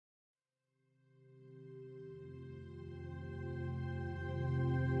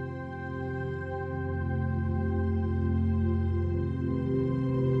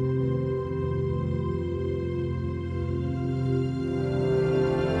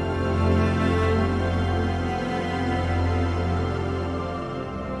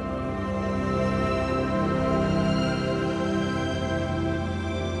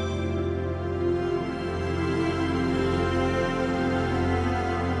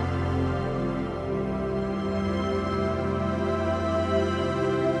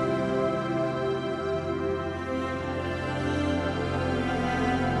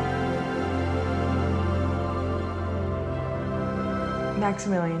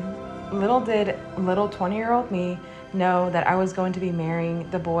Maximilian. Little did little 20-year-old me know that I was going to be marrying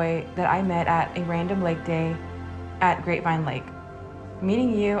the boy that I met at a random lake day at Grapevine Lake.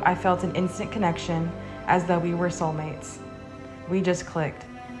 Meeting you, I felt an instant connection as though we were soulmates. We just clicked.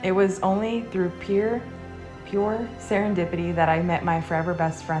 It was only through pure serendipity that I met my forever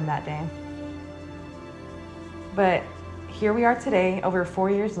best friend that day. But here we are today, over 4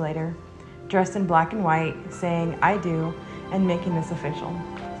 years later, dressed in black and white, saying I do and making this official.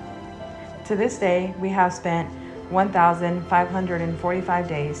 To this day, we have spent 1,545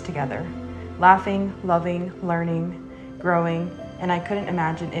 days together, laughing, loving, learning, growing, and I couldn't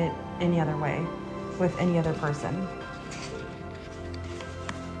imagine it any other way, with any other person.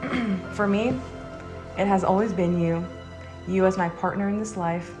 For me, it has always been you as my partner in this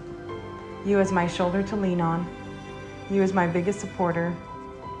life, you as my shoulder to lean on, you as my biggest supporter,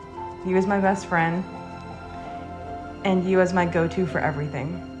 you as my best friend, and you as my go-to for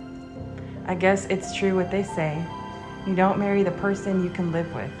everything. I guess it's true what they say. You don't marry the person you can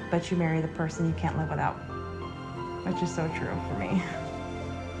live with, but you marry the person you can't live without. Which is so true for me.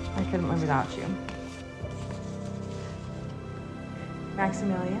 I couldn't live without you.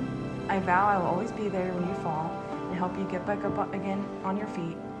 Maximilian, I vow I will always be there when you fall and help you get back up again on your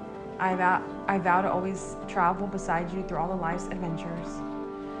feet. I vow to always travel beside you through all of life's adventures.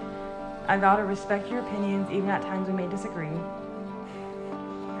 I vow to respect your opinions even at times we may disagree.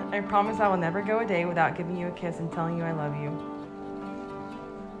 I promise I will never go a day without giving you a kiss and telling you I love you.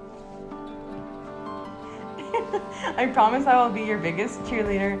 I promise I will be your biggest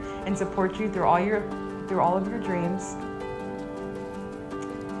cheerleader and support you through all of your dreams.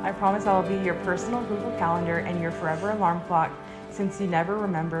 I promise I will be your personal Google Calendar and your forever alarm clock since you never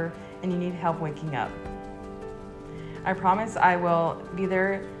remember and you need help waking up. I promise I will be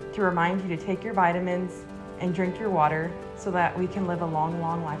there to remind you to take your vitamins and drink your water so that we can live a long,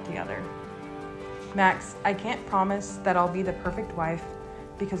 long life together. Max, I can't promise that I'll be the perfect wife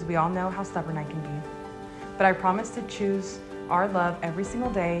because we all know how stubborn I can be. But I promise to choose our love every single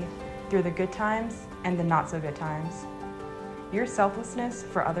day through the good times and the not so good times. Your selflessness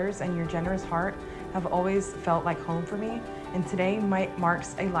for others and your generous heart have always felt like home for me, and today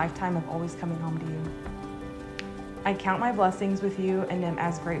marks a lifetime of always coming home to you. I count my blessings with you and am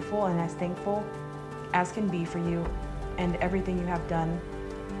as grateful and as thankful as can be for you and everything you have done,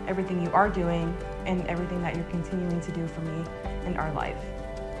 everything you are doing, and everything that you're continuing to do for me in our life.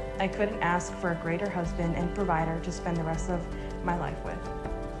 I couldn't ask for a greater husband and provider to spend the rest of my life with.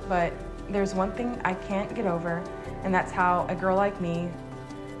 But there's one thing I can't get over, and that's how a girl like me,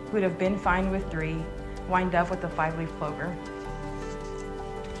 who'd have been fine with 3, wind up with a 5-leaf clover.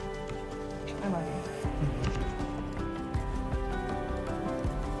 I love you.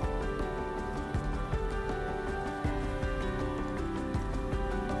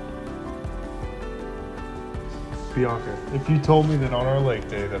 Bianca, if you told me that on our lake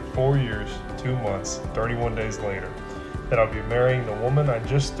day that 4 years, 2 months, 31 days later, that I'd be marrying the woman I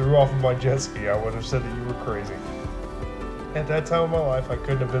just threw off of my jet ski, I would have said that you were crazy. At that time of my life, I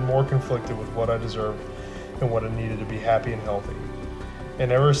couldn't have been more conflicted with what I deserved and what I needed to be happy and healthy. And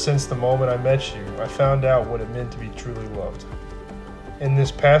ever since the moment I met you, I found out what it meant to be truly loved. In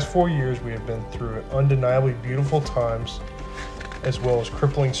this past 4 years, we have been through undeniably beautiful times as well as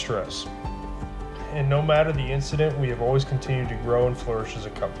crippling stress. And no matter the incident, we have always continued to grow and flourish as a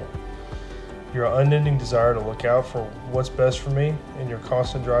couple. Your unending desire to look out for what's best for me and your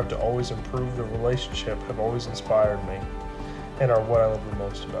constant drive to always improve the relationship have always inspired me and are what I love the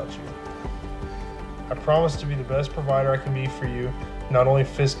most about you. I promise to be the best provider I can be for you, not only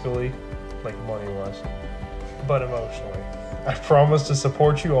fiscally, like money-wise, but emotionally. I promise to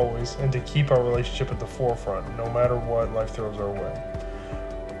support you always and to keep our relationship at the forefront, no matter what life throws our way.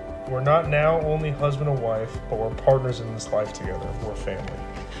 We're not now only husband and wife, but we're partners in this life together. We're family.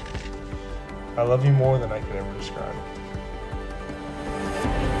 I love you more than I could ever describe.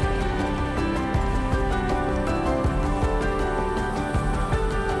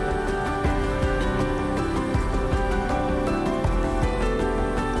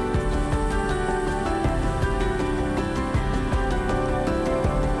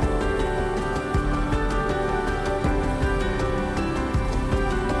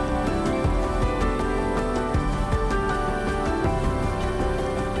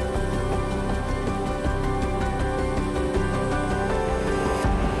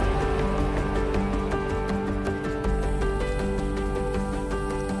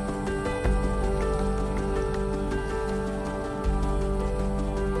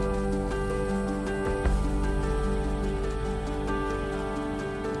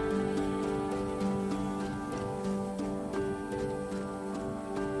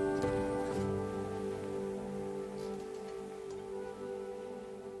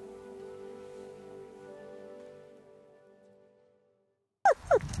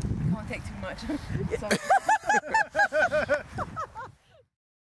 much. So